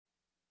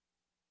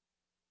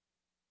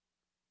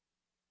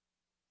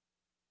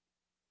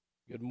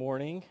Good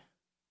morning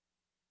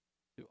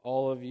to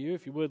all of you.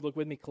 If you would, look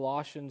with me,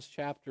 Colossians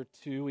chapter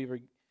 2. We were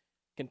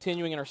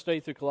continuing in our study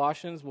through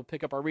Colossians. We'll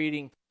pick up our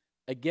reading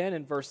again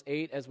in verse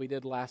 8 as we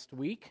did last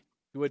week.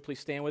 If you would,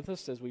 please stand with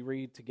us as we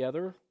read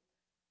together.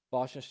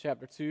 Colossians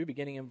chapter 2,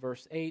 beginning in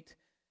verse 8.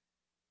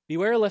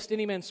 Beware lest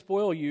any man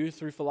spoil you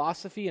through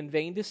philosophy and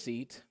vain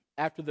deceit,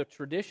 after the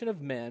tradition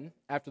of men,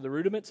 after the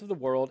rudiments of the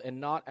world,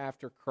 and not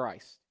after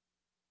Christ.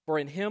 For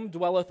in him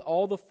dwelleth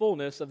all the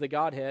fullness of the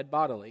Godhead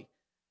bodily.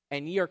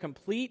 And ye are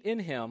complete in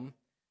him,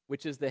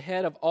 which is the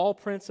head of all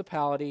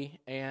principality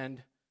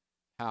and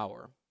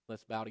power.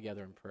 Let's bow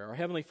together in prayer. Our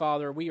Heavenly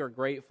Father, we are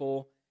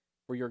grateful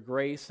for your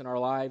grace in our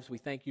lives. We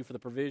thank you for the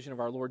provision of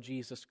our Lord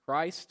Jesus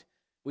Christ.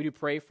 We do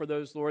pray for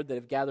those, Lord, that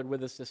have gathered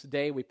with us this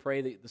day. We pray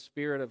that the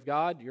Spirit of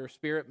God, your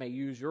Spirit, may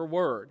use your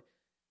word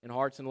in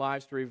hearts and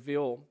lives to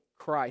reveal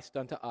Christ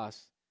unto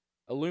us.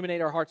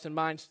 Illuminate our hearts and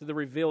minds to the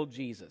revealed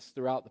Jesus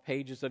throughout the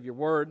pages of your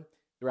word,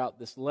 throughout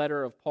this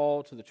letter of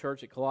Paul to the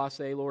church at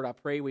Colossae. Lord, I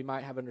pray we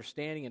might have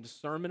understanding and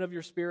discernment of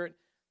your Spirit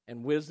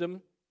and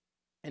wisdom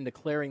in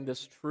declaring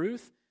this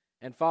truth.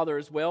 And Father,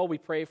 as well, we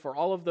pray for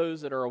all of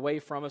those that are away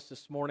from us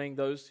this morning,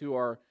 those who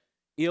are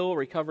ill,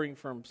 recovering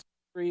from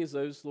surgeries,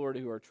 those, Lord,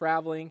 who are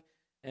traveling,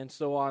 and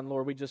so on.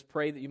 Lord, we just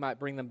pray that you might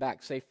bring them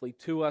back safely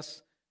to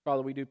us.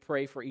 Father, we do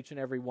pray for each and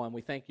every one.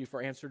 We thank you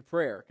for answered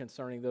prayer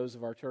concerning those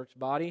of our church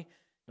body.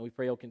 And we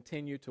pray you'll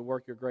continue to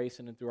work your grace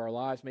in and through our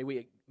lives. May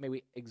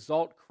we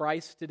exalt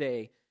Christ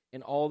today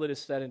in all that is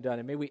said and done.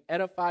 And may we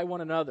edify one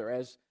another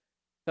as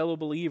fellow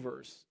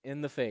believers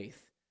in the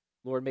faith.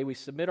 Lord, may we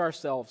submit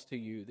ourselves to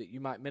you that you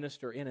might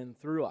minister in and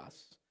through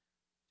us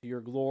to your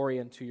glory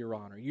and to your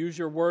honor. Use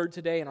your word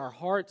today in our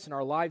hearts and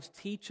our lives.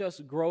 Teach us,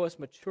 grow us,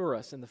 mature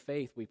us in the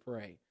faith, we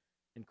pray.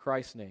 In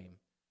Christ's name,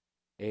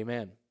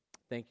 amen.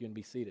 Thank you, and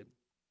be seated.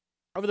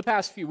 Over the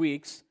past few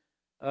weeks,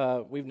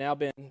 we've now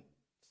been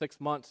 6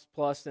 months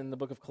plus in the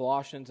book of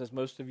Colossians, as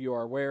most of you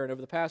are aware. And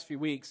over the past few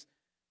weeks,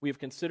 we have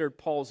considered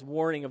Paul's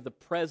warning of the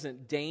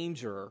present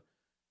danger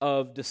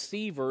of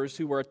deceivers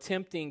who were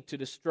attempting to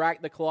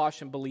distract the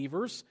Colossian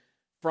believers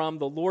from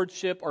the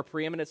lordship or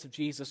preeminence of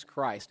Jesus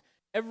Christ.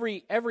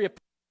 Every epistle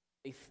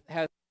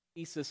has a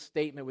thesis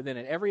statement within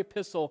it. Every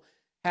epistle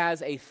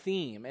has a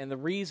theme and the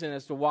reason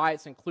as to why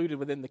it's included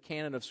within the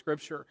canon of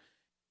Scripture.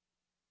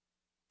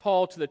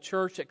 Paul to the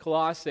church at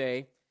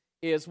Colossae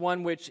is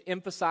one which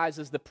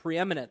emphasizes the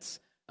preeminence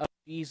of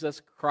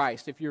Jesus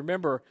Christ. If you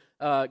remember,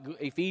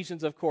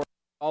 Ephesians, of course,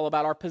 is all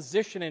about our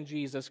position in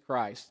Jesus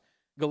Christ.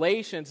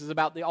 Galatians is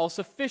about the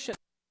all-sufficient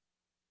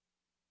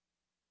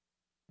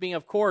being,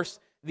 of course,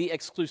 the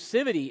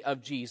exclusivity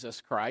of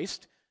Jesus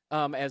Christ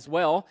as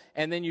well.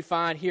 And then you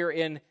find here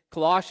in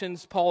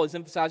Colossians, Paul is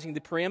emphasizing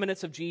the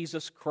preeminence of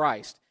Jesus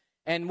Christ.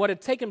 And what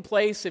had taken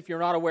place, if you're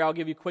not aware, I'll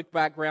give you a quick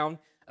background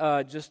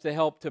just to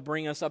help to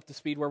bring us up to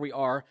speed where we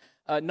are.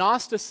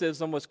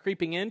 Gnosticism was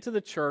creeping into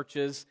the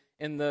churches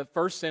in the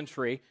first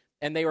century,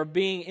 and they were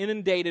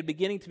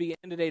beginning to be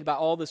inundated by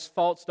all this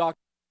false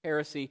doctrine,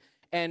 heresy.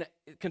 And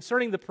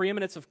concerning the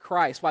preeminence of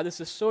Christ, why this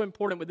is so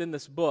important within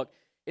this book,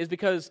 is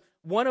because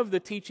one of the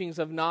teachings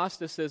of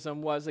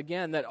Gnosticism was,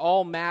 again, that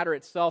all matter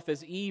itself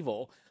is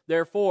evil.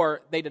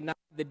 Therefore, they denied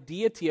the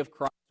deity of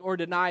Christ or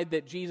denied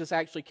that Jesus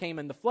actually came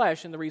in the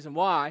flesh. And the reason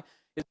why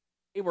is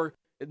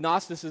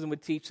Gnosticism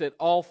would teach that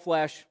all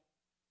flesh,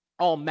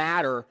 all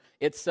matter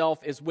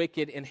itself is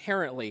wicked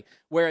inherently,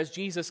 whereas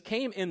Jesus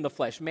came in the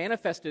flesh,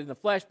 manifested in the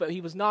flesh, but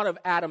he was not of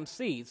Adam's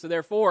seed, so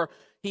therefore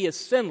he is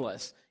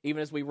sinless.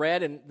 Even as we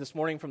read this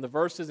morning from the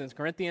verses in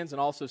Corinthians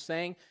and also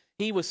saying,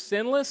 he was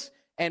sinless,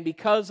 and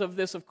because of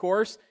this, of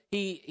course,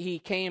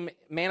 he came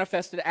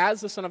manifested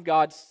as the Son of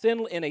God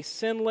in a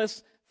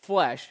sinless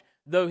flesh,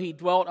 though he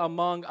dwelt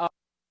among us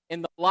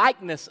in the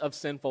likeness of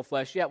sinful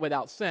flesh, yet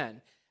without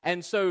sin.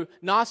 And so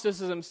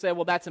Gnosticism said,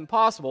 well, that's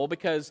impossible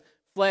because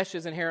flesh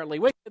is inherently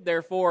wicked,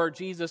 therefore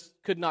Jesus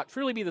could not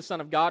truly be the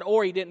Son of God,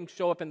 or he didn't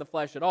show up in the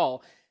flesh at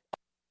all.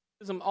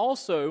 Gnosticism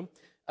also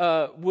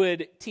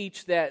would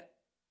teach that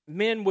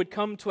men would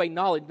come to a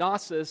knowledge.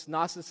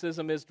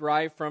 Gnosticism is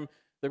derived from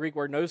the Greek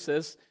word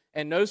gnosis,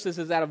 and gnosis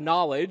is that of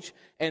knowledge,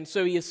 and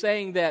so he is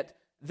saying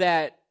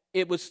that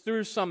it was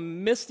through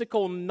some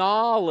mystical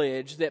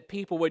knowledge that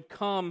people would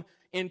come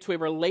into a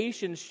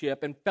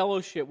relationship and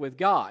fellowship with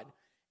God.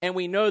 And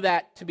we know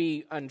that to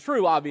be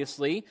untrue,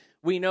 obviously.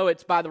 We know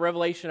it's by the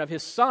revelation of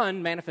his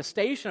Son,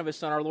 manifestation of his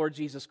Son, our Lord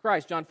Jesus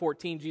Christ. John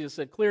 14, Jesus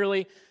said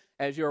clearly,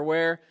 as you're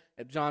aware,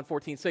 at John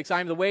 14:6,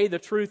 I am the way, the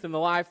truth, and the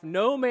life.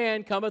 No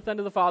man cometh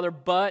unto the Father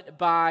but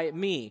by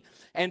me.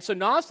 And so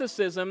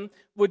Gnosticism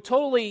would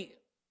totally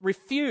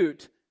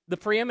refute the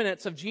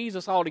preeminence of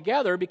Jesus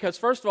altogether because,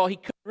 first of all, he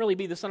couldn't really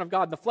be the Son of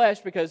God in the flesh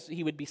because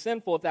he would be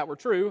sinful if that were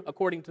true,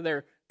 according to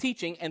their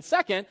teaching. And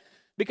second,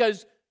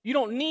 because you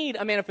don't need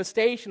a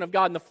manifestation of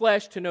God in the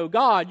flesh to know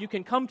God. You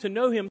can come to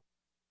know him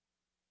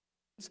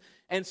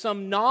and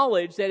some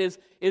knowledge that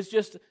is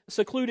just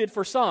secluded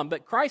for some.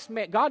 But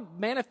God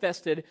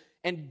manifested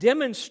and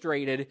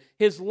demonstrated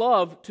his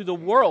love to the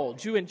world,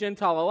 Jew and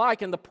Gentile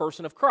alike, in the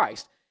person of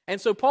Christ. And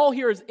so Paul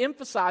here is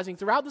emphasizing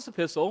throughout this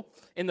epistle,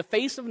 in the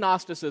face of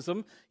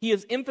Gnosticism, he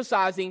is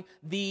emphasizing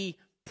the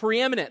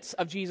preeminence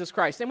of Jesus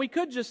Christ. And we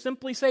could just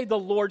simply say the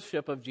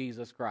lordship of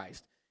Jesus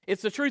Christ.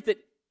 It's the truth that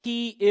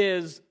he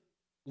is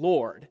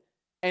Lord.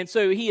 And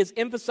so he is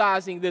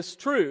emphasizing this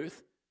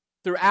truth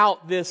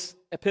throughout this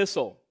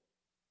epistle.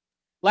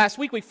 Last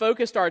week we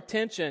focused our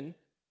attention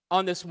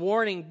on this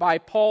warning by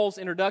Paul's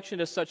introduction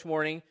to such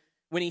warning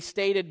when he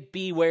stated,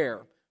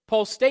 beware.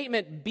 Paul's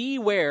statement,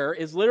 beware,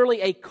 is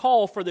literally a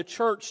call for the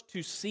church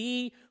to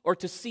see or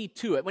to see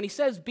to it. When he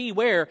says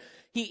beware,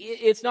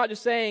 it's not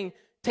just saying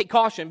take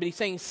caution, but he's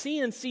saying see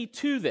and see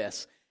to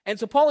this. And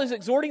so Paul is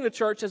exhorting the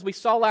church, as we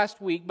saw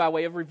last week by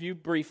way of review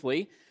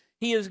briefly,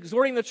 he is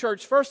exhorting the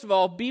church, first of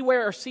all,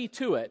 beware or see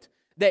to it,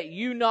 that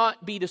you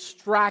not be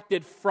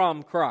distracted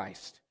from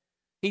Christ.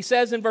 He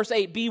says in verse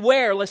 8,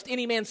 beware lest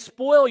any man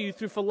spoil you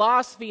through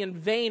philosophy and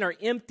vain or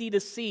empty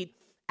deceit,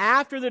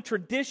 after the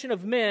tradition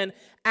of men,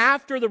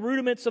 after the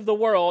rudiments of the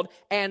world,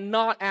 and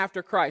not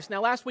after Christ.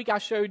 Now, last week I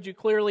showed you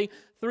clearly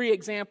 3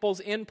 examples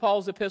in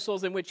Paul's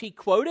epistles in which he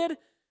quoted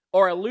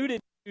or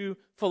alluded to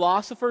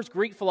philosophers,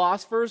 Greek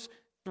philosophers,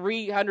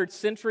 300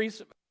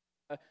 centuries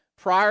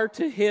prior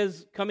to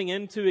his coming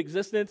into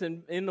existence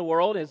in the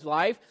world, his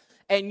life.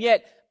 And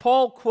yet,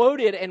 Paul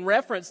quoted and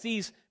referenced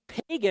these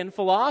pagan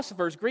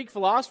philosophers, Greek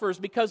philosophers,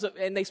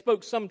 and they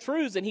spoke some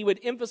truths, and he would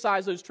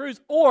emphasize those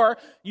truths or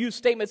use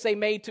statements they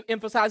made to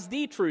emphasize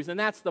the truth, and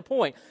that's the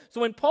point.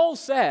 So when Paul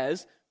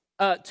says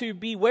to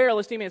beware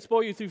lest any man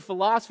spoil you through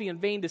philosophy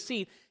and vain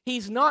deceit,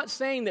 he's not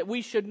saying that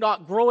we should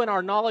not grow in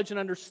our knowledge and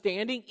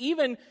understanding,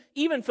 even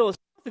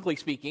philosophically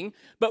speaking,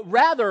 but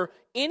rather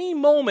any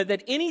moment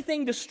that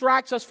anything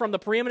distracts us from the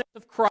preeminence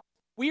of Christ,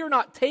 we are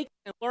not taking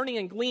and learning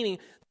and gleaning,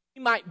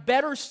 we might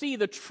better see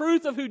the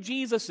truth of who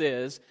Jesus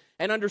is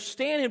and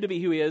understand him to be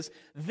who he is,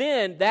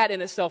 then that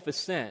in itself is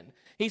sin.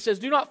 He says,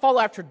 do not follow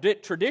after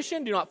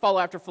tradition, do not follow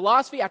after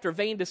philosophy, after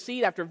vain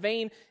deceit, after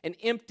vain and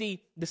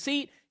empty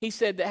deceit. He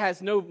said that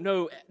has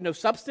no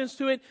substance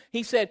to it.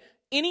 He said,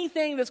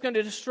 anything that's going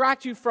to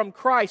distract you from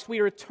Christ,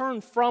 we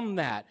return from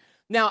that.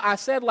 Now, I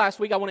said last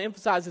week, I want to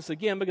emphasize this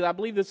again because I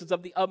believe this is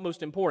of the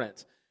utmost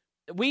importance.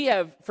 We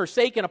have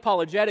forsaken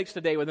apologetics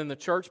today within the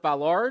church by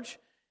large,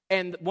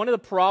 and one of the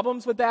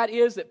problems with that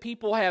is that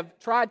people have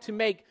tried to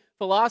make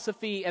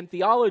philosophy and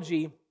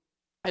theology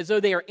as though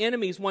they are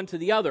enemies one to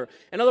the other.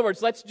 In other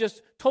words, let's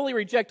just totally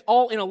reject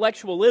all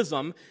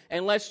intellectualism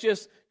and let's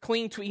just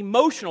cling to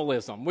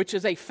emotionalism, which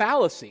is a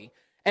fallacy.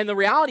 And the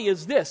reality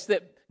is this,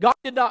 that God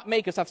did not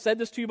make us, I've said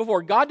this to you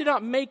before, God did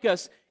not make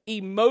us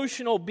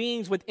emotional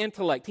beings with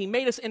intellect. He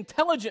made us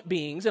intelligent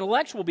beings,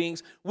 intellectual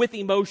beings with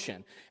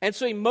emotion. And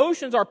so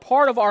emotions are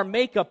part of our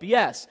makeup,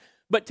 yes.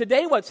 But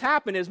today what's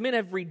happened is men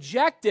have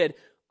rejected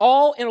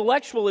all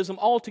intellectualism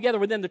altogether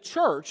within the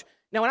church.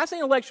 Now, when I say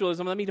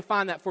intellectualism, let me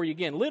define that for you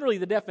again. Literally,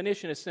 the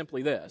definition is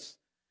simply this.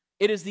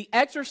 It is the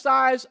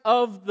exercise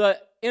of the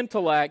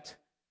intellect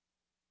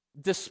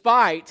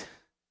despite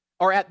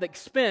or at the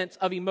expense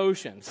of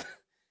emotions.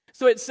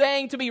 So it's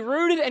saying to be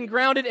rooted and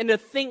grounded and to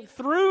think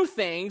through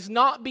things,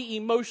 not be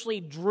emotionally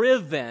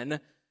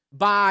driven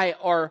by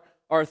or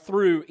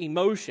through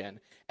emotion.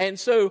 And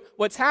so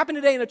what's happened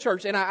today in the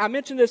church, and I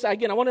mentioned this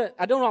again,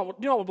 I do not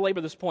want to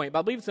belabor this point, but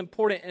I believe it's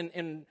important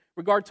in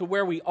regard to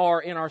where we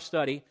are in our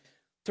study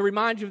to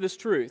remind you of this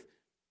truth.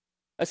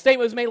 A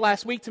statement was made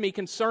last week to me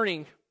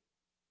concerning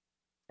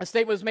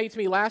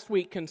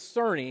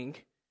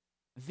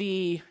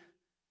the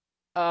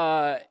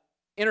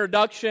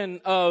introduction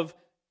of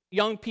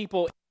young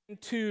people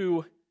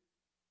into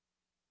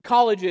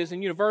colleges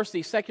and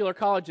universities, secular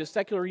colleges,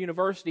 secular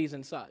universities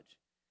and such.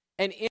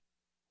 And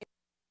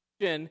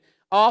in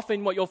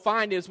often what you'll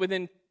find is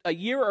within a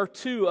year or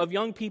two of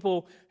young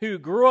people who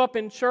grew up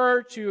in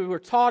church, who were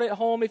taught at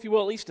home, if you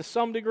will, at least to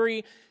some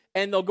degree,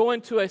 and they'll go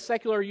into a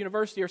secular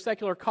university or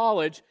secular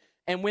college,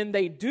 and when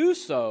they do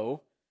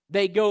so,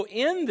 they go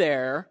in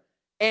there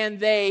and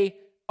they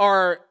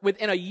are,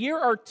 within a year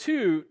or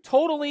two,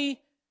 totally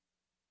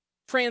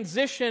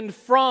transitioned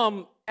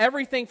from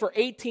everything for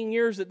 18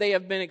 years that they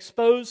have been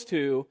exposed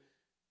to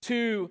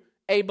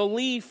a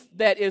belief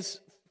that is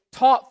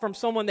taught from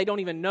someone they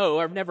don't even know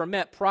or have never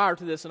met prior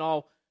to this in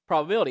all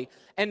probability.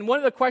 And one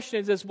of the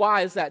questions is,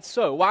 why is that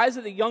so? Why is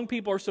it that young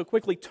people are so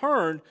quickly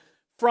turned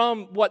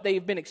from what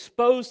they've been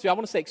exposed to? I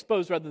want to say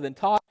exposed rather than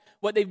taught.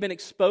 What they've been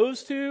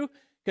exposed to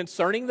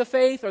concerning the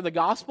faith or the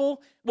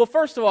gospel? Well,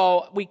 first of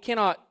all, we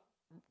cannot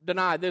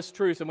deny this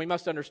truth, and we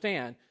must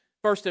understand,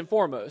 first and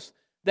foremost,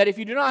 that if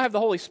you do not have the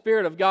Holy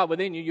Spirit of God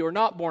within you, you are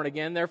not born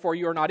again, therefore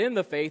you are not in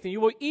the faith, and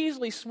you will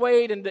easily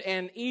swayed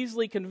and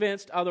easily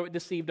convinced,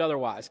 deceived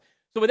otherwise.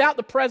 So without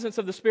the presence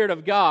of the Spirit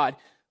of God,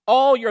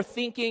 all your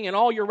thinking and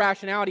all your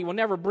rationality will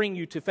never bring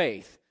you to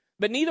faith.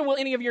 But neither will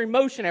any of your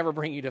emotion ever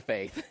bring you to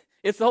faith.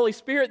 It's the Holy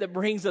Spirit that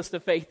brings us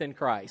to faith in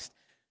Christ.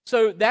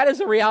 So that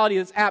is a reality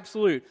that's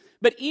absolute.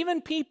 But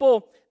even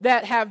people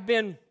that have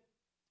been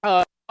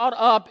brought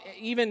up,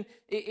 even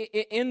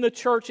in the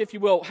church, if you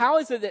will, how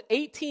is it that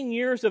 18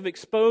 years of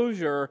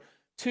exposure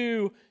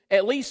to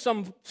at least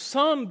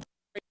some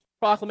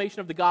proclamation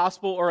of the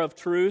gospel or of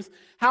truth,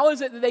 how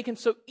is it that they can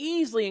so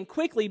easily and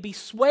quickly be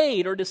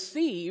swayed or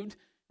deceived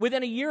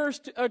within a year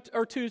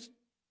or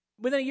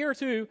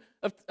two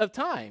of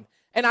time?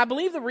 And I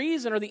believe the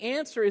reason or the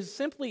answer is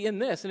simply in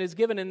this, and is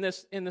given in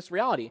this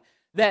reality,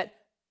 that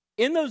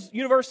in those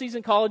universities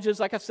and colleges,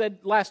 like I said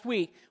last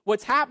week,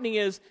 what's happening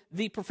is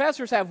the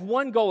professors have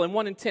one goal and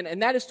one intent,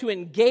 and that is to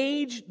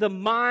engage the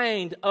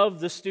mind of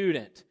the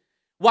student.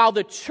 While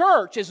the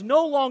church is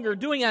no longer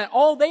doing that,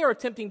 all they are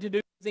attempting to do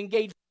is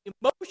engage the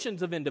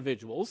emotions of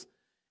individuals.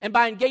 And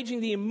by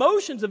engaging the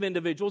emotions of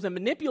individuals and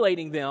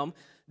manipulating them,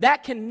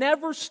 that can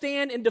never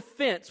stand in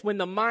defense when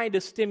the mind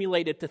is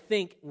stimulated to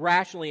think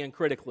rationally and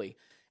critically.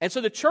 And so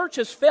the church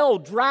has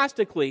failed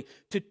drastically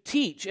to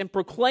teach and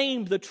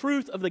proclaim the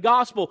truth of the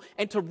gospel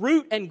and to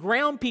root and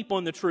ground people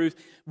in the truth,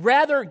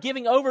 rather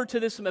giving over to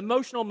this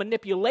emotional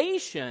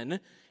manipulation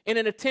in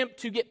an attempt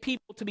to get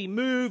people to be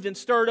moved and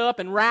stirred up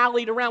and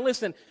rallied around.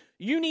 Listen,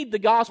 you need the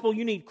gospel,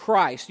 you need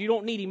Christ. You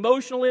don't need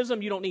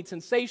emotionalism, you don't need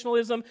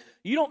sensationalism,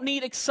 you don't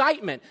need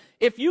excitement.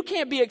 If you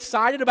can't be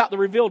excited about the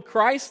revealed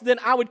Christ, then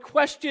I would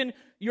question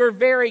your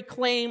very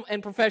claim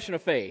and profession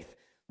of faith.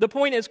 The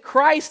point is,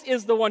 Christ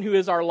is the one who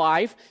is our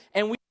life,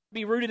 and we should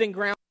be rooted and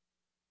grounded.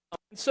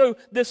 So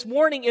this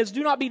morning is,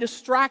 do not be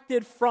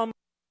distracted from.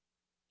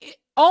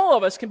 All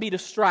of us can be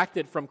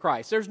distracted from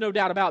Christ. There's no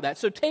doubt about that.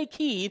 So take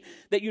heed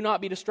that you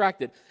not be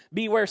distracted.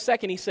 Beware,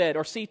 second, he said,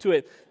 or see to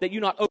it that you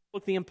not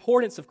overlook the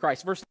importance of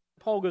Christ. Verse 9,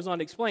 Paul goes on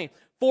to explain,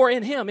 for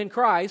in him, in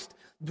Christ,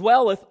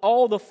 dwelleth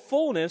all the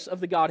fullness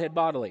of the Godhead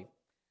bodily.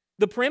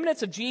 The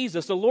preeminence of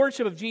Jesus, the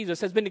lordship of Jesus,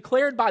 has been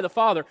declared by the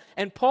Father,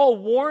 and Paul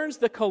warns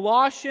the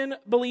Colossian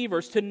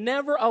believers to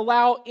never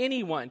allow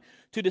anyone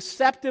to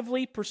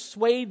deceptively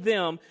persuade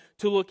them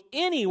to look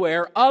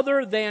anywhere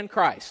other than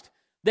Christ.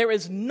 There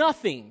is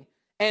nothing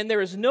and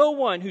there is no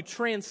one who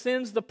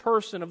transcends the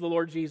person of the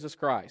Lord Jesus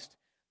Christ.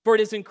 For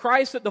it is in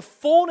Christ that the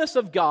fullness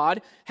of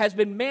God has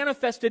been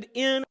manifested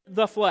in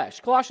the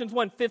flesh. Colossians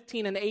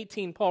 1:15 and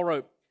 18, Paul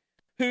wrote,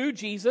 who,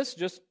 Jesus,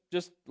 just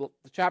the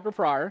chapter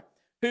prior,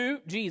 who,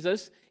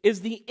 Jesus,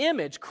 is the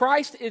image.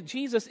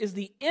 Jesus is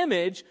the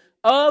image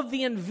of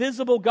the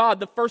invisible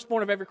God, the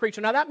firstborn of every creature.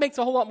 Now that makes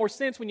a whole lot more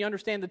sense when you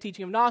understand the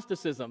teaching of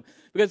Gnosticism.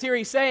 Because here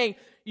he's saying,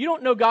 you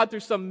don't know God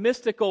through some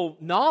mystical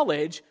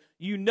knowledge.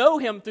 You know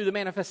him through the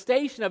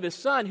manifestation of his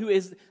Son, who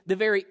is the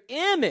very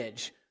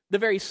image, the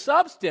very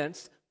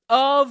substance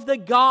of the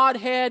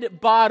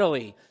Godhead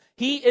bodily.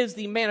 He is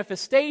the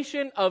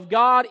manifestation of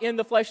God in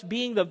the flesh,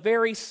 being the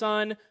very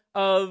Son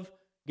of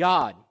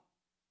God.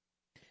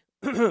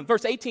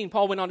 Verse 18,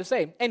 Paul went on to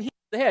say, and he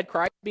is the head,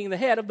 Christ, being the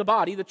head of the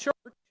body, the church,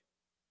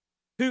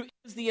 who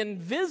is the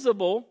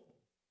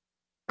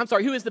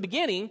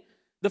beginning,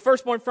 the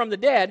firstborn from the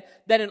dead,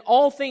 that in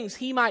all things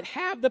he might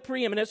have the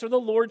preeminence or the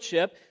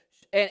lordship.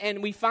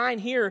 And we find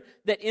here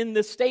that in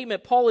this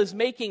statement, Paul is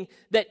making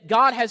that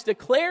God has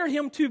declared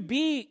him to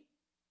be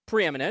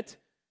preeminent.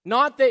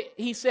 Not that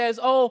he says,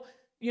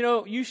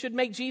 you should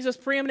make Jesus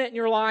preeminent in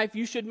your life.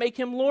 You should make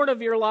him Lord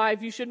of your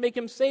life. You should make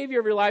him Savior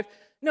of your life.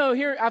 No,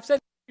 here, I've said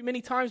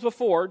many times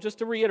before, just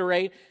to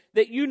reiterate,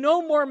 that you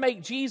no more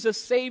make Jesus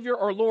Savior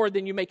or Lord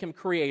than you make him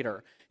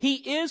Creator. He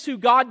is who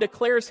God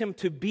declares him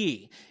to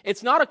be.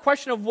 It's not a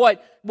question of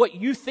what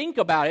you think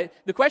about it.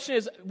 The question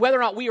is whether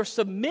or not we are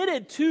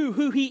submitted to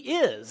who he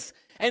is.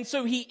 And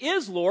so he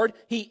is Lord,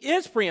 he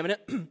is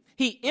preeminent,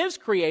 he is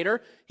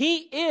Creator, he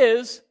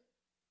is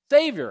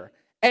Savior.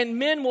 And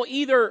men will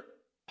either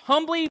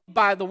humbly,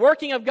 by the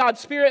working of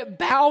God's Spirit,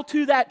 bow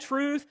to that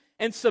truth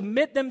and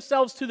submit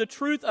themselves to the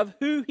truth of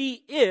who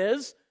he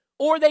is,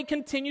 or they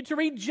continue to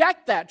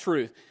reject that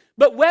truth.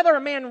 But whether a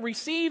man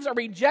receives or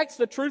rejects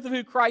the truth of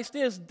who Christ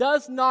is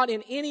does not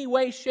in any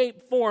way,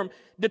 shape, form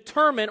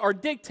determine or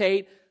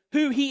dictate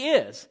who he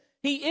is.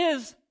 He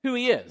is who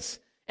he is.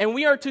 And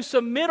we are to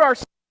submit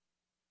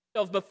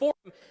ourselves before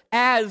him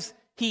as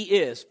he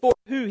is, for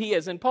who he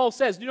is. And Paul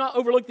says, do not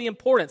overlook the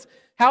importance.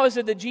 How is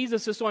it that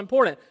Jesus is so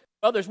important?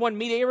 Well, there's one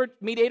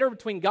mediator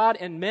between God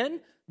and men,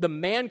 the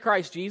man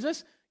Christ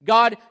Jesus.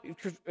 God,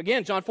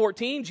 again, John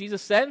 14,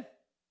 Jesus said,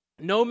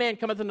 no man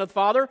cometh unto the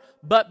Father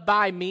but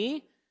by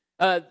me.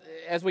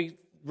 As we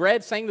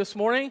sang this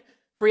morning,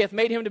 for he hath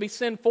made him to be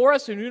sin for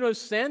us who knew no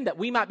sin, that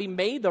we might be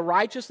made the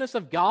righteousness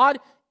of God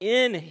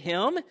in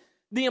him.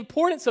 The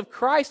importance of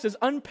Christ is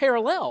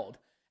unparalleled.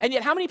 And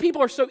yet how many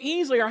people are so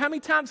easily, or how many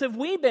times have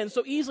we been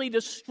so easily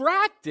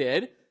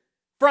distracted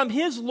from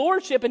his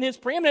lordship and his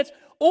preeminence,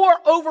 or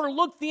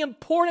overlooked the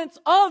importance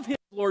of his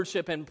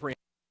lordship and preeminence?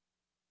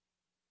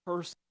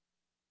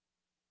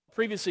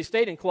 Previously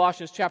stated in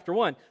Colossians chapter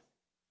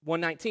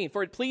 1:19,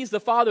 for it pleased the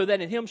Father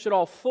that in him should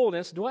all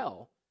fullness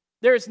dwell.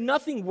 There is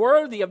nothing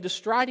worthy of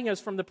distracting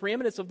us from the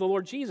preeminence of the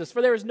Lord Jesus,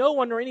 for there is no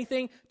one or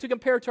anything to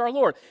compare to our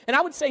Lord. And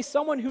I would say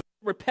someone who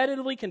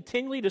repetitively,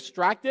 continually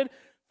distracted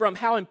from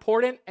how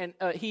important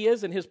he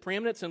is in his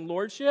preeminence and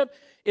lordship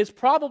is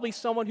probably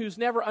someone who's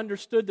never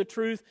understood the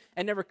truth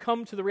and never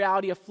come to the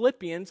reality of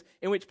Philippians,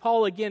 in which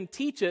Paul again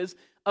teaches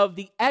of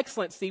the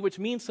excellency, which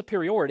means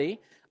superiority,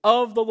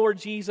 of the Lord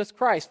Jesus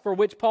Christ, for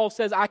which Paul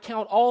says, I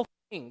count all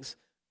things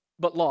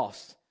but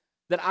loss,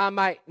 that I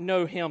might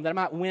know him, that I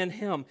might win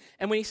him.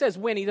 And when he says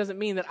win, he doesn't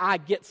mean that I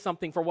get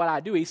something for what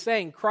I do. He's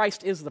saying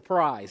Christ is the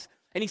prize.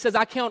 And he says,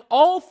 I count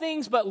all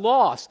things but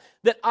loss,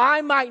 that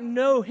I might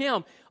know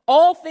him.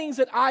 All things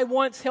that I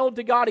once held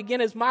to God,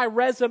 again, as my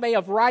resume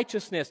of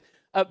righteousness,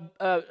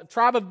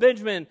 tribe of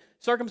Benjamin,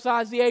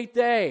 circumcised the 8th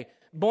day,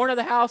 born of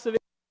the house of Israel.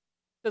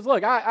 He says,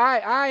 look,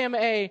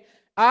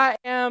 I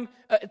am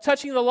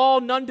touching the law,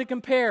 none to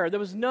compare. There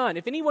was none.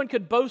 If anyone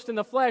could boast in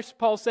the flesh,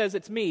 Paul says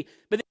it's me.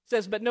 But then he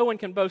says, but no one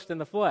can boast in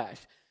the flesh.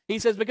 He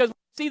says, because when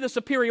you see the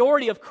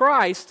superiority of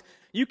Christ,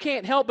 you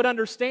can't help but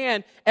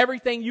understand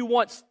everything you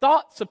once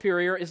thought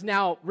superior is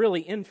now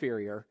really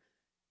inferior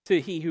to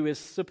he who is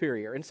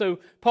superior. And so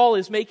Paul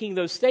is making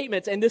those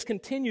statements, and this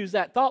continues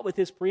that thought with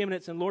his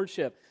preeminence and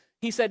lordship.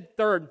 He said,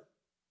 third,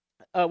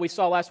 we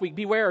saw last week,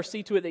 beware or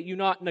see to it that you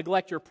not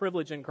neglect your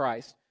privilege in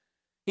Christ.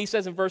 He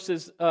says in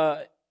verses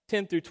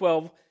 10 through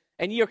 12,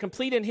 and ye are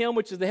complete in him,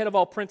 which is the head of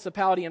all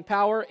principality and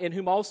power, in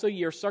whom also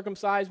ye are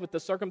circumcised with the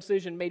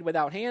circumcision made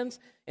without hands,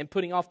 and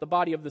putting off the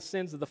body of the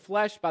sins of the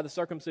flesh by the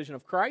circumcision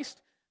of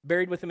Christ,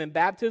 buried with him in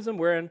baptism,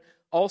 wherein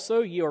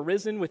also ye are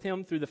risen with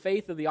him through the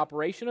faith of the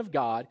operation of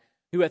God,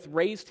 who hath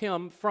raised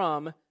him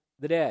from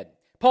the dead.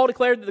 Paul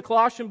declared that the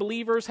Colossian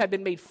believers had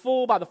been made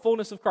full by the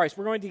fullness of Christ.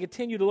 We're going to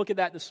continue to look at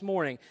that this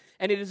morning.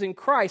 And it is in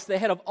Christ, the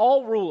head of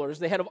all rulers,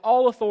 the head of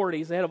all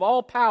authorities, the head of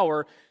all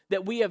power,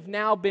 that we have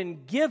now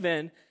been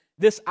given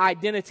this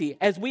identity.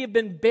 As we have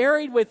been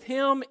buried with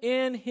him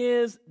in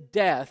his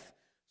death,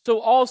 so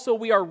also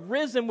we are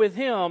risen with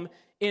him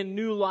in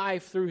new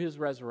life through his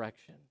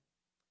resurrection.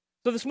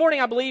 So this morning,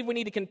 I believe we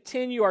need to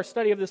continue our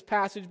study of this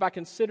passage by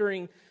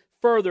considering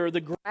further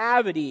the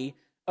gravity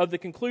of the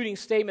concluding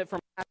statement from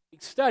last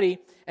week's study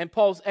and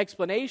Paul's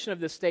explanation of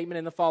this statement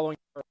in the following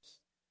verse.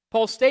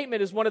 Paul's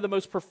statement is one of the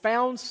most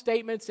profound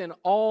statements in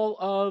all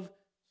of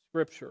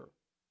Scripture.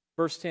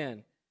 Verse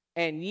 10,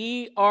 and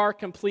ye are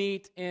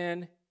complete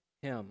in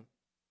him.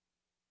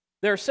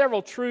 There are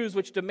several truths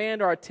which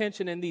demand our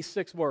attention in these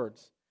 6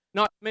 words,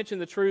 not to mention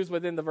the truths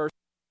within the verse,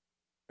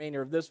 the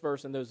remainder of this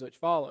verse and those which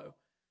follow.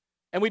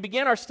 And we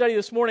begin our study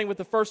this morning with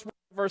the first word,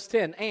 verse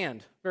 10,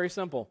 and. Very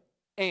simple,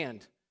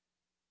 and.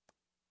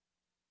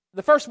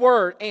 The first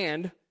word,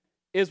 and,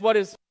 is what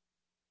is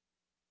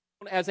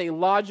known as a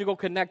logical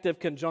connective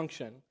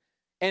conjunction.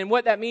 And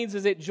what that means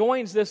is it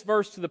joins this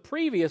verse to the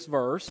previous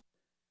verse,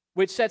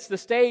 which sets the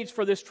stage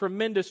for this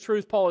tremendous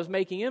truth Paul is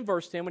making in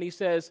verse 10 when he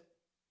says,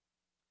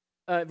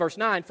 verse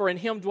 9, for in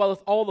him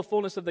dwelleth all the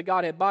fullness of the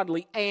Godhead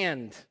bodily,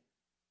 and.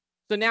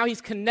 So now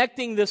he's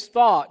connecting this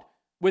thought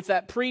with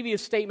that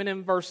previous statement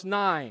in verse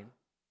 9.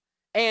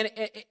 And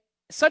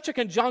such a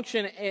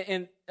conjunction,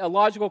 in a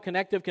logical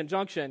connective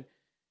conjunction,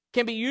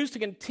 can be used to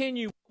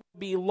continue what would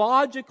be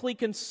logically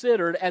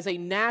considered as a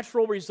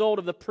natural result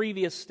of the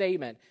previous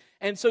statement.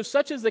 And so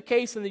such is the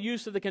case in the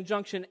use of the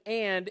conjunction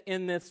and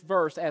in this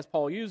verse as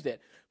Paul used it.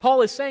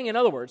 Paul is saying, in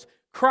other words,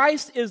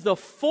 Christ is the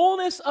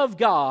fullness of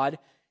God,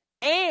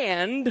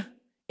 and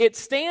it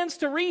stands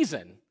to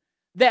reason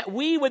that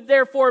we would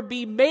therefore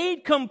be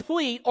made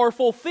complete or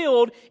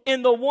fulfilled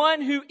in the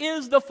one who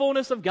is the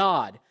fullness of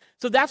God.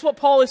 So that's what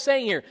Paul is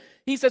saying here.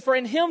 He says, for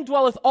in him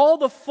dwelleth all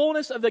the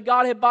fullness of the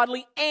Godhead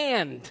bodily,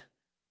 and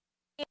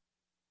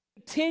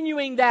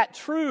continuing that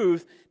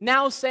truth,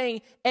 now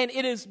saying, and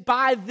it is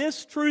by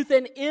this truth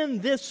and in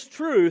this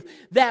truth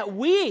that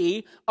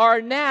we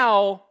are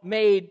now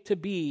made to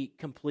be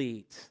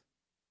complete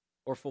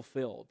or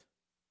fulfilled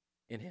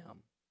in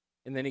him.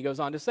 And then he goes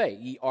on to say,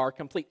 ye are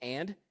complete,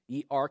 and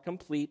ye are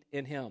complete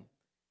in him.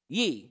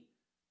 Ye,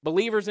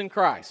 believers in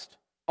Christ,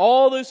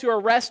 all those who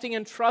are resting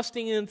and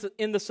trusting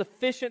in the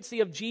sufficiency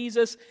of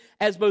Jesus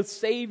as both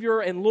Savior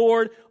and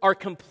Lord are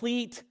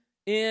complete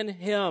in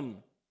him.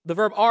 The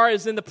verb are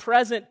is in the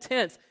present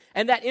tense,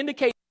 and that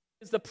indicates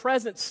the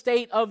present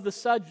state of the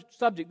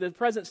subject, the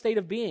present state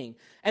of being.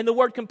 And the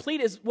word complete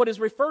is what is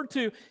referred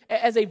to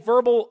as a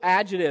verbal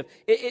adjective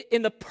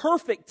in the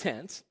perfect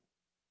tense,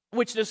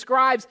 which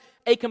describes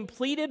a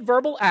completed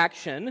verbal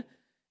action,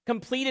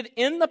 completed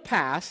in the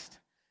past,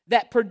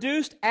 that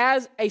produced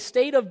as a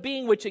state of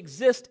being which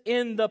exists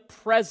in the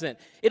present.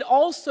 It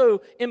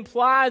also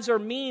implies or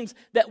means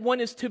that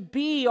one is to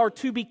be or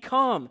to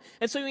become.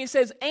 And so when he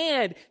says,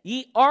 and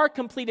ye are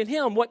complete in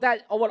him, what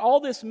all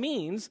this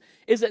means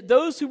is that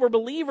those who were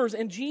believers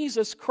in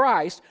Jesus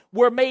Christ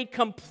were made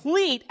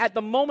complete at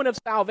the moment of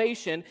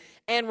salvation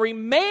and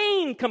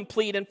remain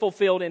complete and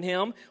fulfilled in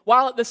him,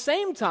 while at the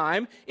same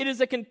time it is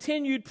a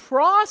continued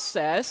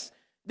process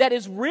that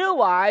is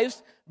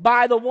realized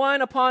by the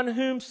one upon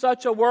whom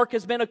such a work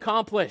has been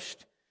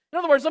accomplished. In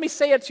other words, let me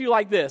say it to you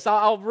like this.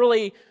 I'll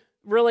really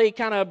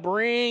kind of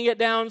bring it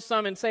down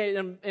some and say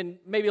it in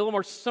maybe a little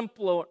more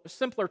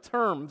simpler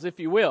terms, if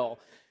you will.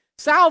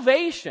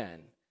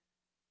 Salvation,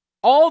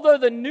 although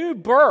the new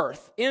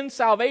birth in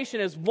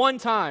salvation is one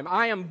time,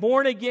 I am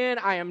born again,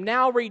 I am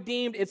now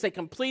redeemed, it's a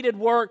completed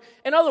work.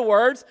 In other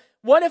words,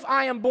 what if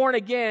I am born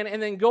again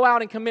and then go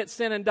out and commit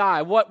sin and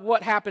die?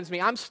 What happens to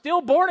me? I'm still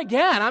born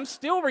again. I'm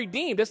still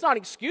redeemed. It's not an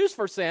excuse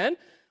for sin.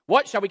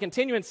 What, shall we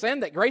continue in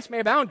sin that grace may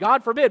abound?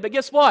 God forbid. But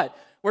guess what?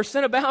 Where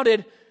sin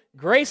abounded,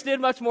 grace did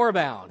much more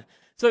abound.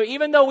 So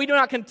even though we do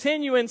not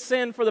continue in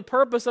sin for the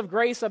purpose of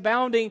grace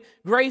abounding,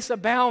 grace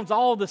abounds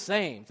all the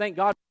same. Thank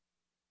God.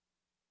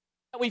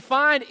 We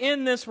find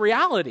in this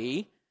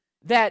reality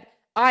that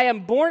I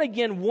am born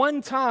again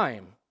one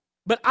time,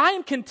 but I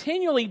am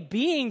continually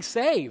being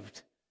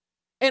saved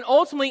and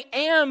ultimately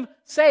am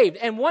saved.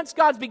 And once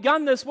God's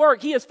begun this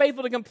work, He is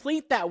faithful to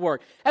complete that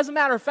work. As a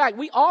matter of fact,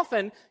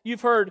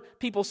 you've heard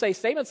people say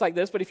statements like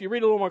this, but if you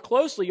read a little more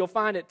closely, you'll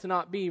find it to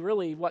not be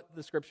really what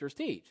the Scriptures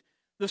teach.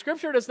 The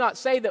Scripture does not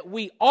say that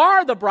we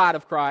are the bride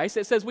of Christ.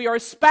 It says we are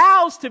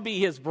espoused to be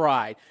His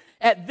bride.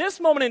 At this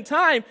moment in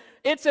time,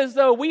 it's as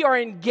though we are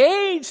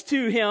engaged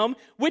to Him,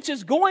 which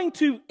is going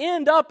to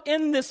end up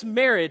in this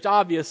marriage,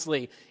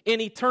 obviously,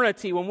 in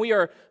eternity when we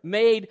are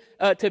made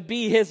to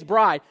be His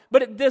bride.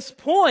 But at this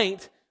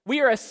point,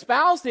 we are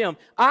espoused to Him.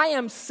 I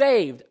am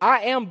saved. I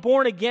am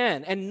born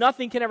again, and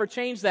nothing can ever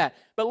change that.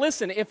 But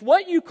listen, if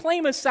what you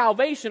claim as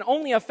salvation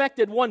only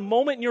affected one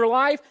moment in your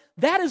life,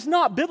 that is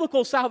not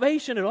biblical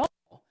salvation at all.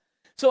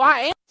 So I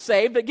am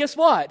saved, but guess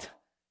what?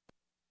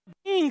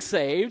 Being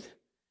saved,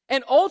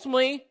 and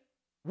ultimately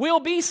will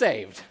be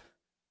saved.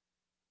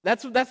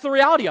 That's the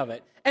reality of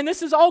it. And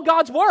this is all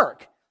God's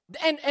work.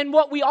 And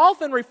what we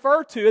often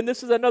refer to, and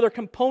this is another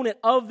component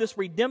of this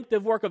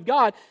redemptive work of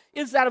God,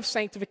 is that of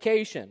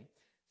sanctification.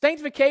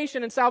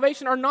 Sanctification and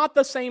salvation are not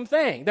the same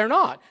thing. They're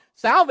not.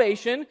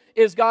 Salvation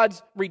is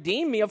God's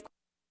redeemed me. Of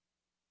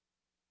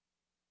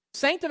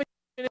sanctification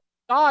is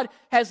God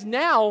has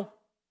now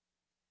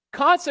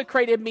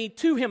consecrated me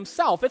to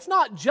Himself. It's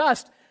not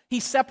just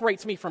He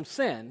separates me from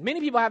sin. Many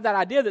people have that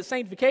idea that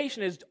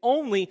sanctification is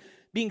only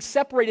being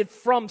separated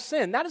from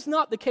sin. That is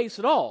not the case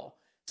at all.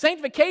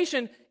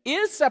 Sanctification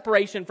is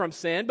separation from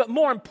sin, but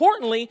more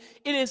importantly,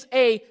 it is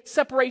a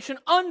separation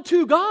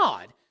unto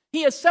God.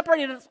 He has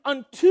separated us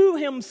unto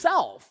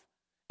Himself.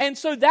 And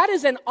so that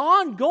is an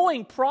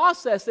ongoing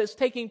process that's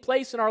taking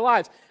place in our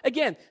lives.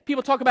 Again,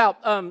 people talk about,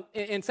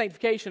 in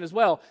sanctification as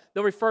well,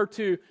 they'll refer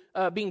to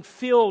being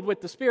filled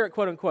with the Spirit,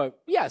 quote unquote.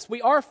 Yes,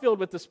 we are filled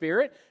with the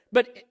Spirit,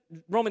 but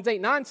Romans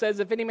 8:9 says,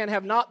 if any man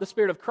have not the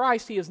Spirit of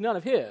Christ, he is none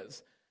of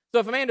His. So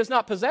if a man does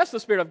not possess the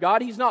Spirit of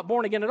God, he's not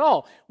born again at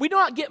all. We do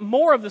not get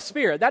more of the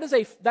Spirit. That is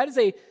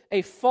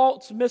a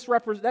false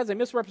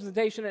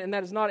misrepresentation, and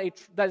that is not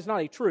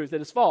a truth.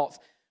 That is false.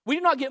 We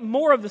do not get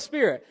more of the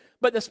Spirit,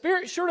 but the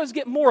Spirit sure does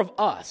get more of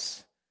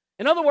us.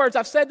 In other words,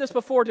 I've said this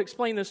before to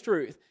explain this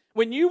truth.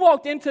 When you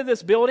walked into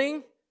this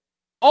building,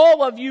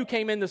 all of you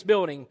came in this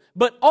building,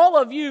 but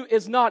all of you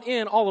is not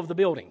in all of the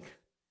building.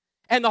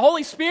 And the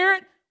Holy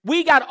Spirit,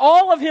 we got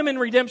all of Him in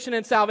redemption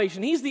and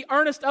salvation. He's the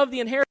earnest of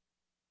the inheritance.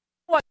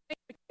 What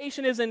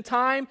sanctification is in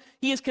time,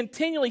 He is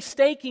continually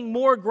staking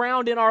more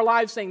ground in our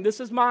lives, saying, this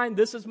is mine,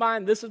 this is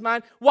mine, this is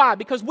mine. Why?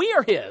 Because we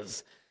are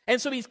His. And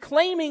so He's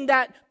claiming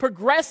that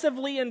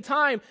progressively in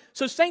time.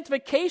 So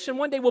sanctification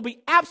one day will be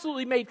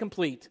absolutely made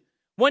complete.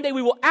 One day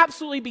we will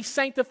absolutely be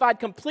sanctified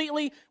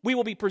completely. We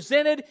will be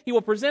presented. He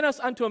will present us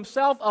unto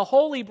Himself a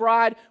holy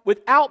bride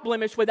without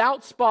blemish,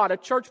 without spot, a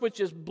church which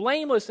is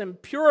blameless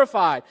and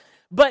purified.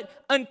 But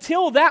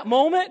until that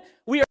moment,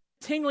 we are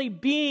continually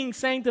being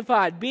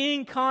sanctified,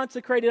 being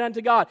consecrated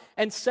unto God,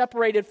 and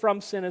separated from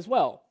sin as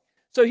well.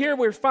 So here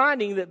we're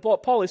finding that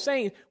what Paul is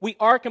saying, we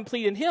are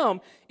complete in Him.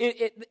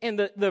 And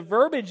the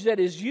verbiage that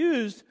is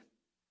used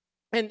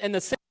and the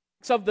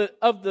syntax of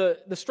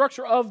the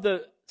structure of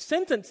the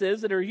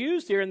sentences that are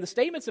used here and the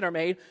statements that are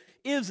made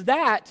is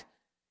that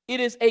it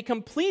is a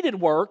completed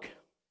work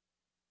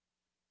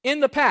in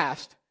the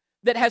past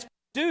that has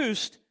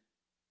produced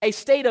a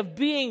state of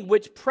being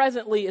which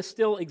presently is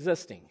still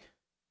existing.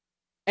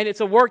 And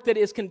it's a work that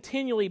is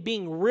continually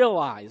being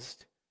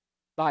realized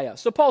by us.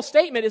 So Paul's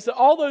statement is that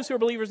all those who are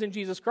believers in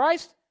Jesus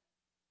Christ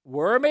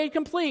were made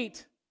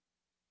complete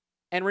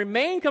and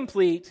remain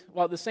complete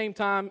while at the same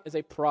time is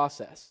a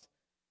process.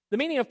 The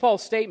meaning of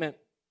Paul's statement,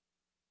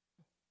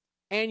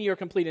 and you're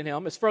complete in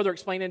Him, is further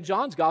explained in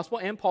John's Gospel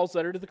and Paul's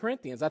letter to the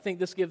Corinthians. I think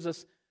this gives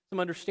us some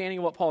understanding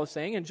of what Paul is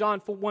saying. In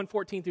John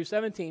 1:14 through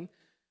 17,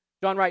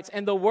 John writes,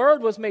 and the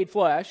Word was made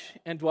flesh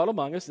and dwelt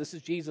among us. This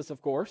is Jesus,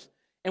 of course.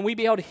 And we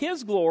beheld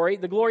His glory,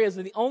 the glory as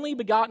the only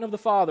begotten of the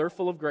Father,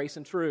 full of grace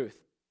and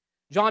truth.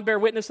 John bare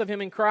witness of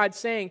Him and cried,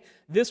 saying,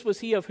 this was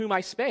He of whom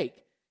I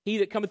spake. He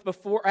that cometh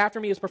after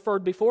me is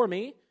preferred before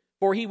me,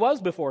 for He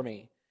was before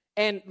me.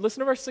 And listen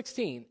to verse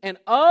 16. And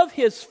of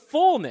His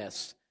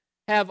fullness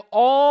have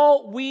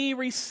all we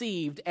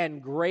received,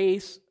 and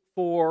grace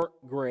for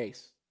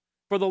grace.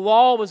 For the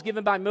law was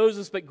given by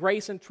Moses, but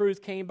grace and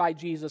truth came by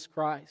Jesus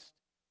Christ.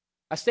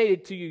 I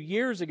stated to you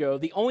years ago,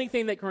 the only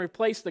thing that can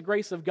replace the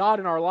grace of God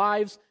in our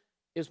lives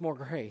is more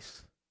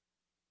grace.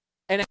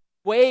 And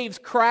waves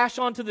crash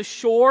onto the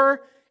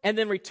shore and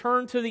then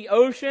return to the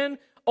ocean,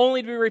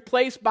 only to be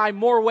replaced by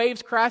more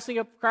waves crashing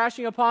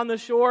upon the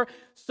shore,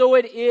 so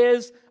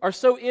is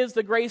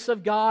the grace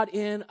of God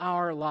in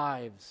our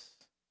lives.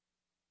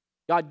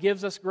 God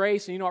gives us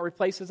grace, and you know what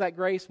replaces that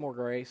grace? More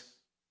grace.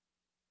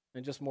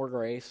 And just more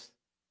grace.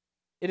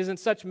 It is in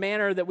such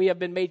manner that we have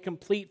been made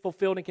complete,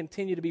 fulfilled, and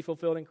continue to be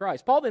fulfilled in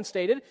Christ. Paul then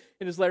stated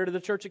in his letter to the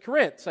church at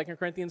Corinth, 2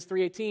 Corinthians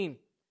 3:18,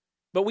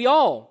 but we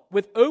all,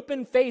 with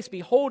open face,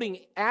 beholding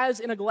as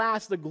in a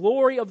glass the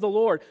glory of the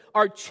Lord,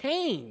 are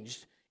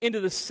changed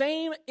into the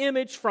same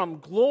image from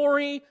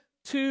glory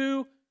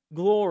to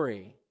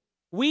glory.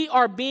 We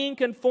are being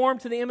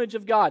conformed to the image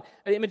of God,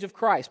 the image of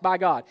Christ, by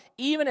God,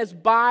 even as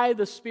by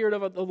the Spirit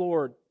of the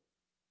Lord,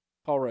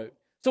 Paul wrote.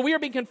 So we are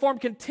being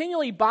conformed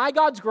continually by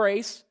God's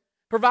grace,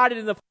 provided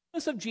in the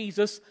fullness of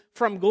Jesus,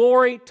 from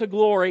glory to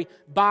glory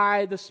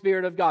by the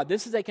Spirit of God.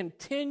 This is a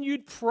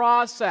continued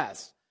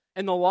process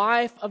in the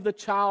life of the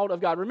child of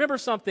God. Remember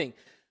something,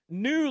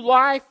 new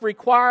life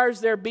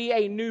requires there be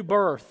a new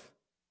birth,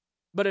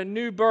 but a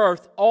new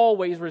birth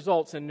always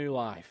results in new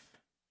life.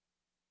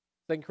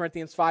 2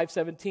 Corinthians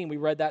 5:17, we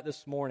read that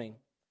this morning.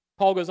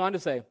 Paul goes on to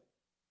say,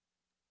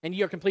 and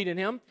ye are complete in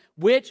Him,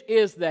 which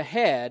is the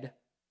head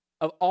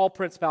of all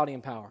principality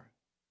and power.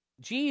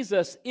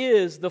 Jesus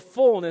is the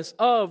fullness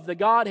of the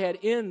Godhead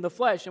in the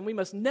flesh, and we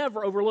must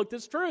never overlook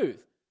this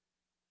truth.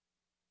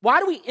 Why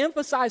do we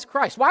emphasize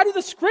Christ? Why do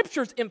the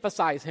Scriptures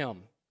emphasize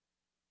Him?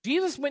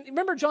 Jesus,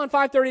 remember John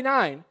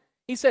 5:39,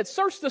 He said,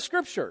 search the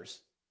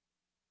Scriptures.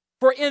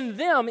 For in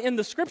them, in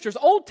the Scriptures,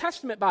 Old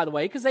Testament, by the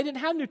way, because they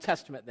didn't have New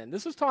Testament then.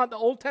 This was taught in the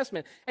Old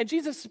Testament. And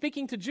Jesus is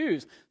speaking to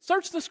Jews.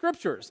 Search the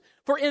Scriptures.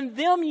 For in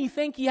them ye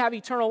think ye have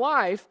eternal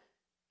life,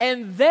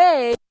 and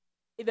they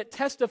that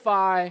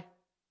testify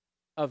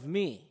of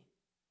me.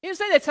 He didn't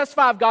say they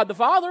testify of God the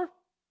Father.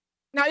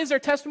 Now, is there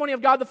testimony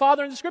of God the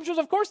Father in the Scriptures?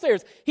 Of course there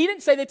is. He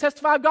didn't say they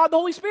testify of God the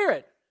Holy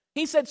Spirit.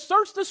 He said,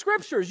 search the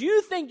Scriptures.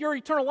 You think your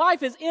eternal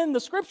life is in the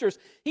Scriptures.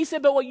 He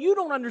said, but what you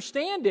don't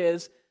understand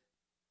is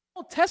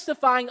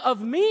testifying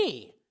of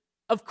me,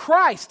 of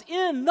Christ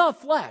in the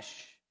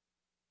flesh.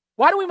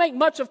 Why do we make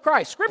much of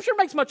Christ? Scripture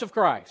makes much of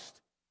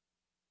Christ.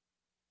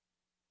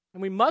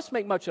 And we must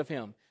make much of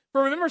Him.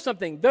 For remember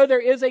something, though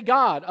there is a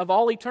God of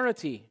all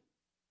eternity,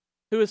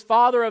 who is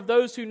Father of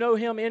those who know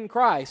Him in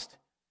Christ,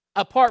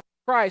 apart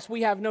from Christ,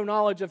 we have no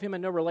knowledge of Him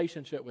and no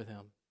relationship with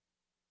Him.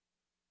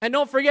 And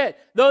don't forget,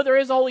 though there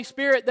is the Holy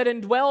Spirit that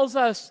indwells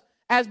us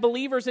as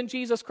believers in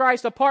Jesus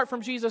Christ, apart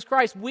from Jesus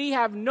Christ, we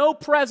have no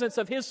presence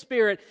of His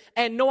Spirit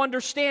and no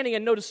understanding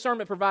and no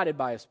discernment provided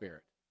by His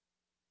Spirit.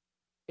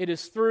 It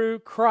is through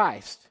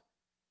Christ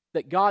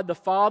that God the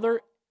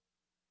Father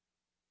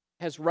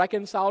has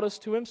reconciled us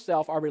to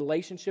Himself. Our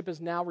relationship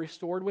is now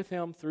restored with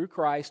Him through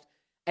Christ,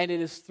 and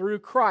it is through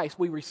Christ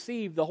we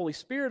receive the Holy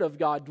Spirit of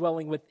God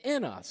dwelling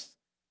within us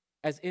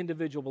as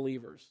individual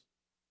believers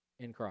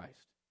in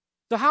Christ.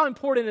 So how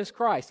important is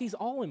Christ? He's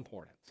all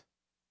important.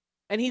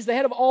 And He's the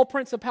head of all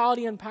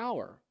principality and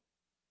power.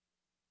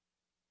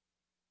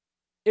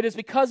 It is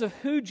because of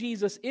who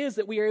Jesus is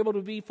that we are able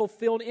to be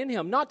fulfilled in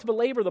Him. Not to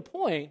belabor the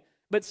point,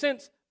 but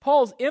since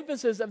Paul's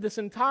emphasis of this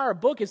entire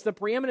book is the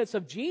preeminence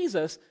of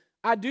Jesus,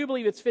 I do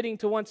believe it's fitting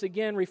to once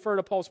again refer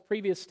to Paul's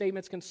previous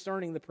statements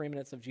concerning the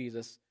preeminence of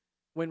Jesus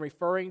when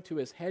referring to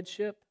His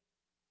headship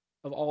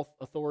of all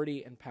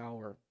authority and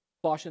power.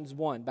 Colossians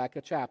 1, back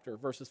a chapter,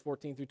 verses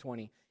 14 through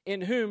 20.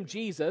 In whom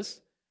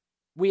Jesus,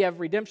 we have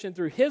redemption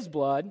through His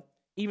blood,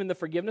 even the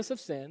forgiveness of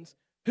sins,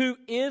 who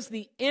is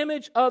the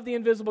image of the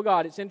invisible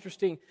God. It's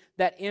interesting,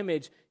 that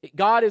image.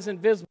 God is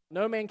invisible.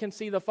 No man can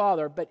see the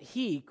Father, but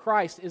He,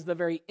 Christ, is the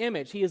very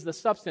image. He is the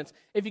substance.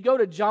 If you go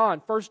to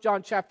John, 1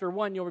 John chapter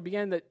 1,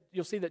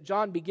 you'll see that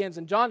John begins,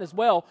 and John as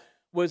well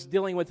was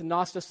dealing with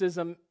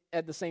Gnosticism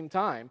at the same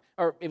time,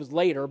 or it was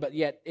later, but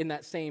yet in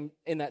that same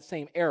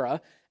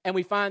era. And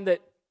we find that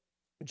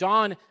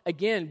John,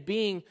 again,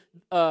 being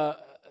the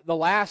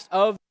last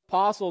of the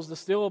apostles to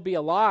still be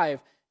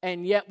alive,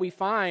 and yet we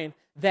find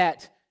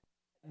that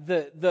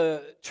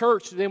the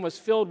church then was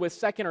filled with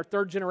second or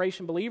third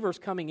generation believers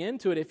coming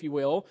into it, if you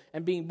will,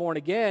 and being born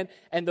again,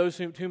 and those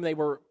whom they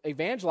were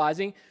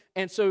evangelizing.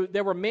 And so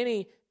there were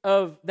many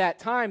of that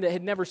time that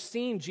had never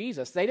seen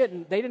Jesus. They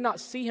did not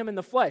see Him in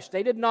the flesh.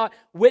 They did not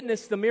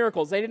witness the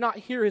miracles. They did not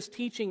hear His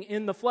teaching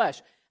in the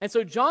flesh. And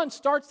so John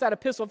starts that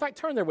epistle. In fact,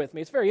 turn there with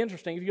me. It's very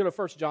interesting. If you go to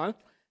 1 John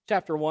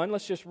chapter 1,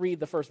 let's just read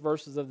the first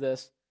verses of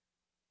this.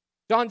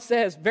 John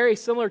says, very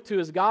similar to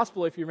his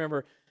gospel, if you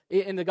remember,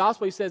 in the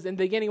gospel he says, in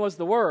the beginning was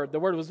the Word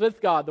was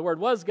with God, the Word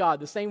was God,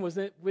 the same was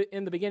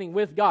in the beginning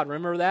with God.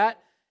 Remember that?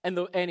 And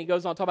he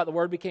goes on to talk about the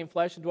Word became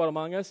flesh and dwelt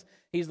among us.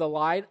 He's the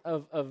light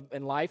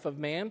and life of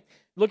man.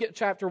 Look at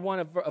chapter 1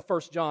 of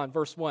 1 John,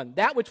 verse 1.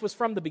 That which was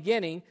from the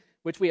beginning,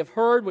 which we have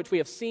heard, which we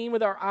have seen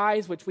with our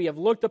eyes, which we have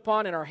looked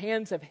upon, and our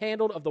hands have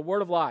handled of the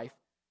word of life.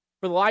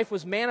 For the life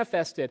was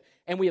manifested,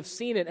 and we have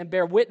seen it, and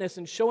bear witness,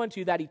 and show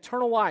unto you that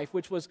eternal life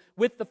which was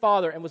with the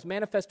Father, and was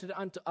manifested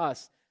unto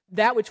us.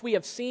 That which we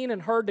have seen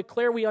and heard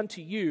declare we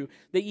unto you,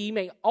 that ye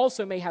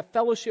may have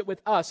fellowship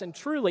with us. And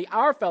truly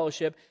our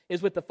fellowship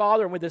is with the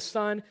Father and with His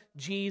Son,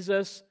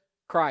 Jesus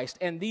Christ.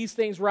 And these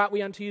things write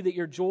we unto you, that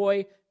your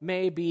joy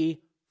may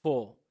be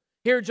full.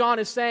 Here John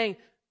is saying,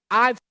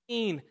 I've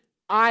seen,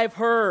 I've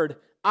heard,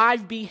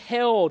 I've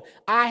beheld,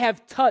 I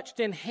have touched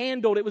and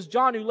handled. It was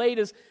John who laid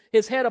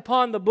his head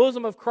upon the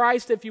bosom of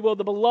Christ, if you will,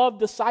 the beloved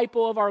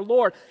disciple of our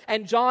Lord.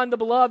 And John the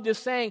beloved is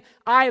saying,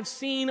 I have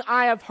seen,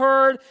 I have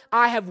heard,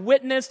 I have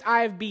witnessed,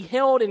 I have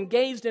beheld and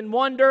gazed in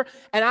wonder,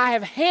 and I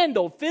have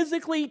handled,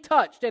 physically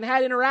touched, and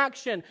had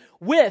interaction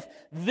with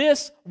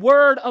this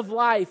word of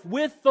life,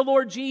 with the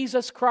Lord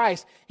Jesus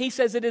Christ. He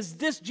says, it is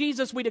this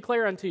Jesus we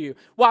declare unto you.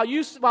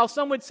 While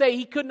some would say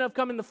he couldn't have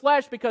come in the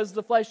flesh because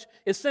the flesh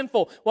is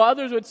sinful, while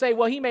others would say,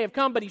 well, he may have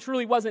come, but he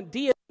truly wasn't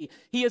deity.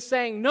 He is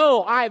saying,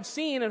 no, I have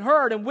seen and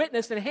heard and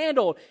witnessed and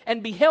handled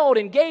and beheld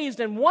and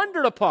gazed and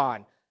wondered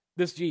upon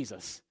this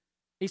Jesus.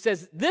 He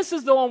says, this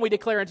is the one we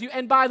declare unto you.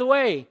 And by the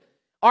way,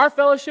 our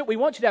fellowship, we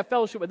want you to have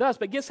fellowship with us,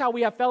 but guess how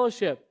we have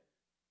fellowship?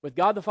 With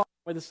God the Father,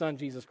 with the Son,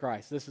 Jesus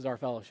Christ. This is our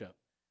fellowship.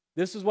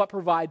 This is what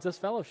provides us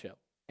fellowship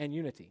and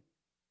unity.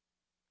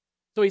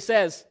 So he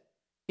says,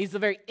 he's the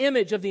very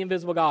image of the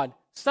invisible God,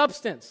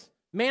 substance,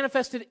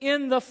 manifested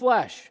in the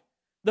flesh,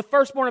 the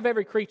firstborn of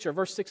every creature,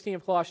 verse 16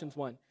 of Colossians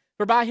 1.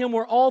 For by him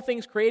were all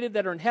things created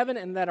that are in heaven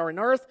and that are in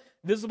earth,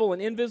 visible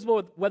and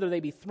invisible, whether they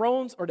be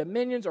thrones or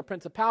dominions or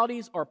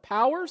principalities or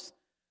powers.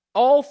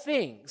 All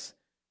things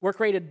were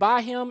created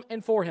by him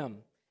and for him.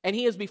 And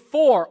he is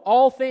before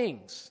all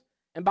things,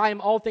 and by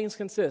him all things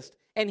consist.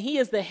 And he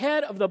is the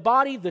head of the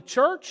body, the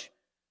church,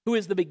 who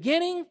is the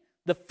beginning,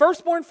 the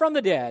firstborn from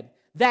the dead,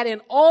 that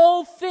in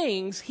all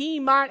things he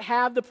might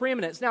have the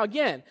preeminence. Now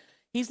again,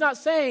 he's not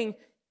saying,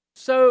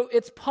 so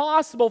it's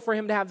possible for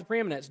him to have the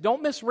preeminence.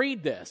 Don't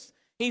misread this.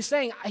 He's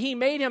saying he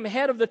made him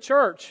head of the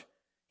church.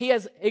 He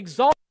has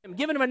exalted him,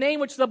 given him a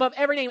name which is above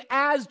every name,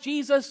 as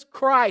Jesus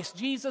Christ,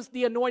 Jesus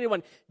the Anointed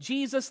One,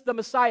 Jesus the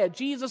Messiah,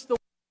 Jesus the...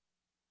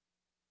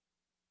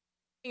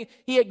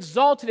 He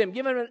exalted him,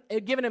 given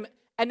him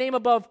a name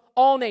above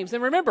all names.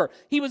 And remember,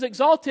 he was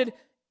exalted,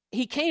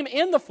 he came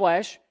in the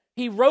flesh,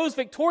 he rose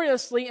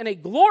victoriously in a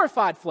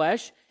glorified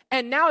flesh,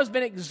 and now has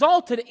been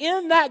exalted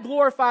in that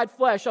glorified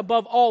flesh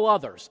above all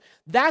others.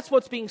 That's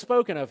what's being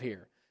spoken of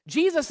here.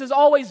 Jesus has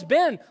always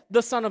been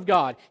the Son of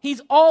God.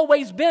 He's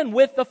always been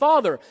with the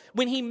Father.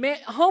 When he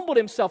humbled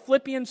himself,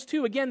 Philippians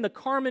 2, again, the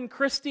Carmen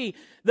Christi,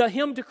 the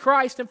hymn to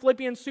Christ in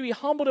Philippians 2, he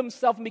humbled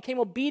himself and became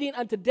obedient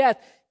unto death,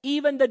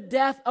 even the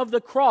death of the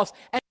cross.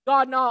 And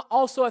God now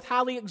also hath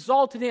highly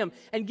exalted him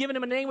and given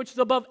him a name which is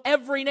above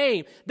every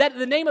name, that at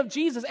the name of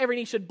Jesus every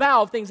knee should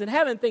bow, things in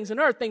heaven, things in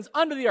earth, things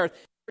under the earth,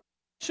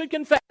 should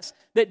confess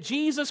that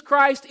Jesus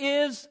Christ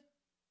is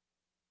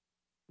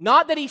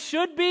not that he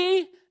should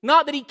be,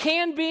 not that he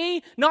can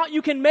be, not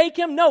you can make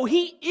him. No,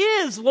 he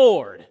is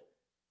Lord,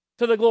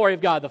 to the glory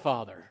of God the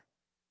Father.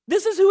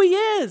 This is who he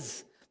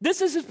is. This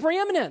is his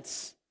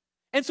preeminence.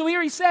 And so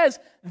here he says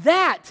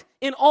that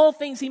in all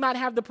things he might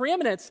have the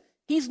preeminence.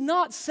 He's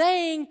not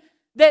saying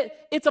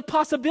that it's a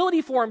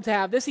possibility for him to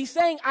have this. He's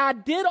saying, I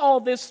did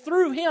all this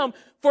through him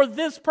for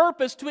this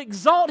purpose, to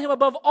exalt him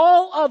above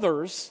all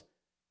others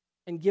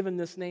and give him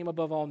this name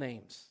above all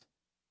names.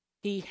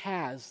 He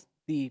has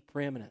the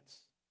preeminence.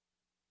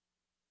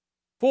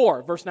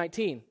 4, verse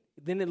 19.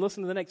 Then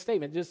listen to the next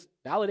statement. It just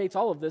validates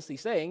all of this.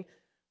 He's saying,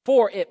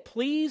 for it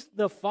pleased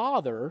the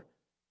Father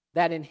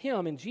that in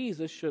him, in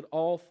Jesus, should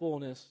all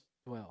fullness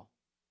dwell.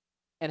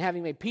 And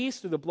having made peace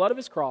through the blood of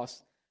his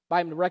cross, by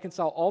him to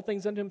reconcile all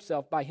things unto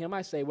himself, by him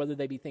I say, whether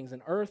they be things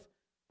in earth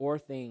or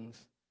things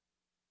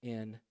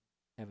in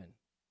heaven.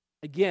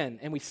 Again,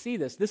 and we see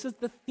this. This is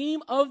the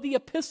theme of the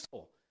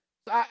epistle.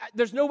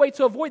 There's no way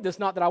to avoid this,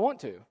 not that I want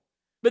to.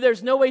 But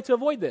there's no way to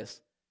avoid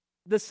this.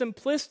 The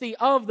simplicity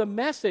of the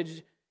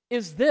message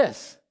is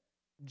this: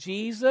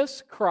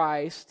 Jesus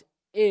Christ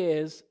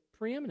is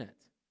preeminent,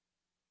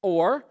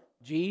 or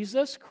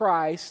Jesus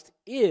Christ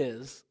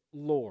is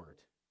Lord.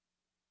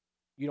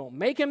 You don't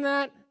make him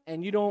that,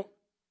 and you don't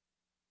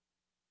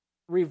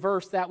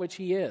reverse that which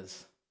he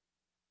is.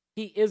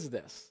 He is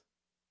this.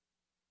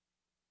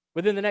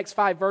 Within the next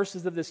 5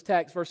 verses of this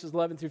text, verses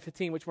 11 through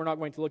 15, which we're not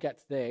going to look at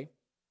today,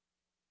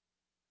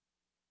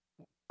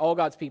 all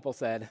God's people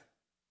said,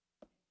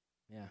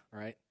 yeah,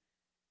 right.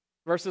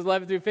 Verses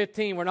 11 through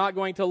 15, we're not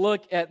going to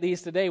look at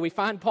these today. We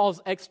find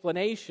Paul's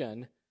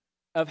explanation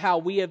of how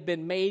we have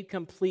been made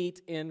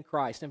complete in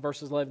Christ in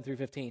verses 11 through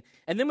 15.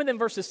 And then within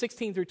verses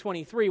 16 through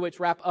 23, which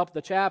wrap up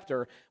the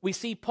chapter, we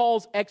see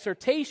Paul's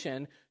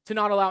exhortation to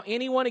not allow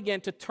anyone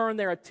again to turn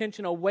their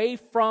attention away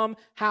from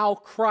how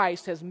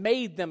Christ has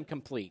made them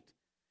complete.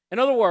 In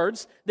other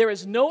words, there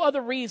is no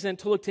other reason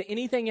to look to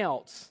anything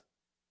else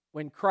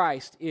when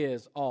Christ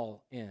is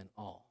all in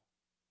all.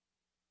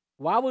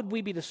 Why would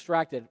we be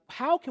distracted?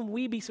 How can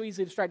we be so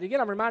easily distracted? Again,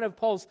 I'm reminded of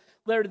Paul's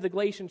letter to the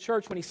Galatian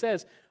church when he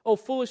says, "O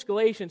foolish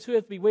Galatians, who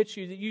hath bewitched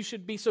you, that you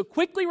should be so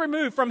quickly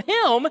removed from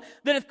him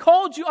that hath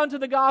called you unto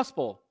the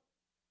gospel,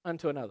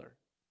 unto another."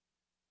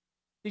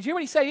 Did you hear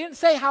what he said? He didn't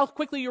say how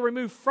quickly you're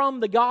removed from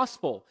the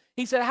gospel.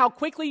 He said how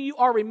quickly you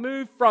are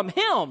removed from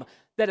him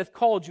that hath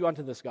called you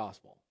unto this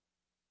gospel.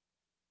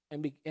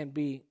 And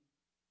be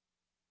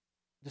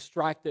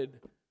distracted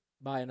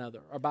by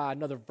another, or by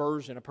another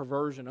version, a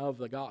perversion of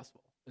the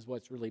gospel, is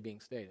what's really being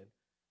stated.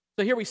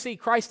 So here we see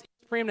Christ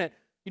is preeminent.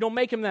 You don't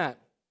make him that.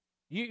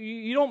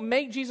 You don't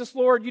make Jesus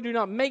Lord. You do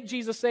not make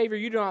Jesus Savior.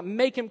 You do not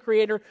make him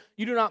Creator.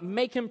 You do not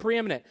make him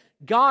preeminent.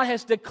 God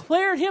has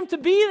declared him to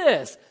be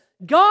this.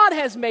 God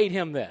has made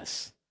him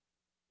this.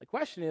 The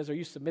question is, are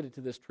you submitted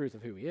to this truth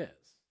of who he is?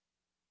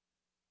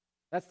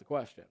 That's the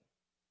question.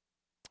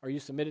 Are you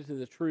submitted to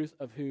the truth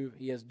of who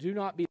he is? Do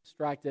not be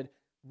distracted.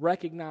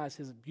 Recognize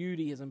his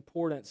beauty, his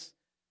importance,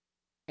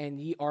 and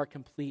ye are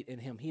complete in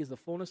him. He is the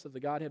fullness of the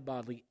Godhead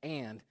bodily,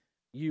 and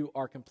you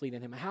are complete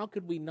in him. How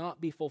could we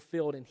not be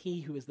fulfilled in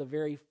he who is the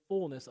very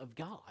fullness of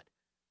God?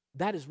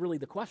 That is really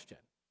the question.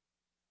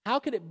 How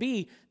could it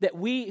be that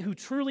we who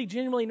truly,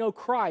 genuinely know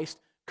Christ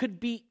could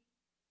be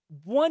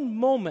one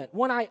moment,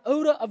 one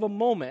iota of a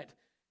moment,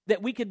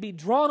 that we could be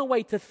drawn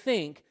away to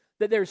think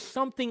that there's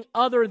something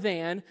other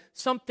than,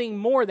 something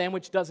more than,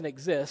 which doesn't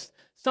exist,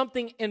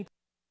 something in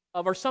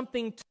of or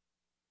something to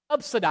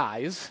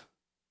subsidize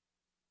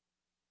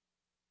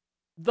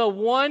the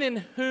one in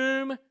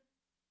whom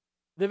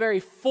the very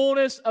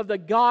fullness of the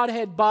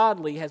Godhead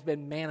bodily has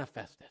been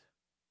manifested.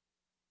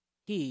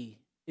 He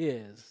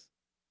is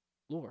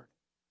Lord.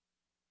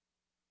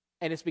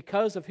 And it's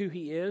because of who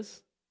he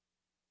is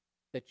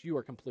that you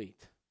are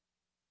complete,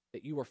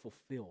 that you are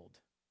fulfilled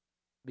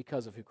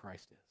because of who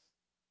Christ is.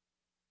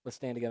 Let's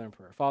stand together in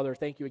prayer. Father,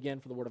 thank you again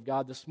for the Word of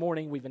God this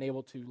morning we've been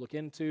able to look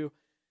into.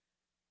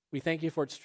 We thank you for its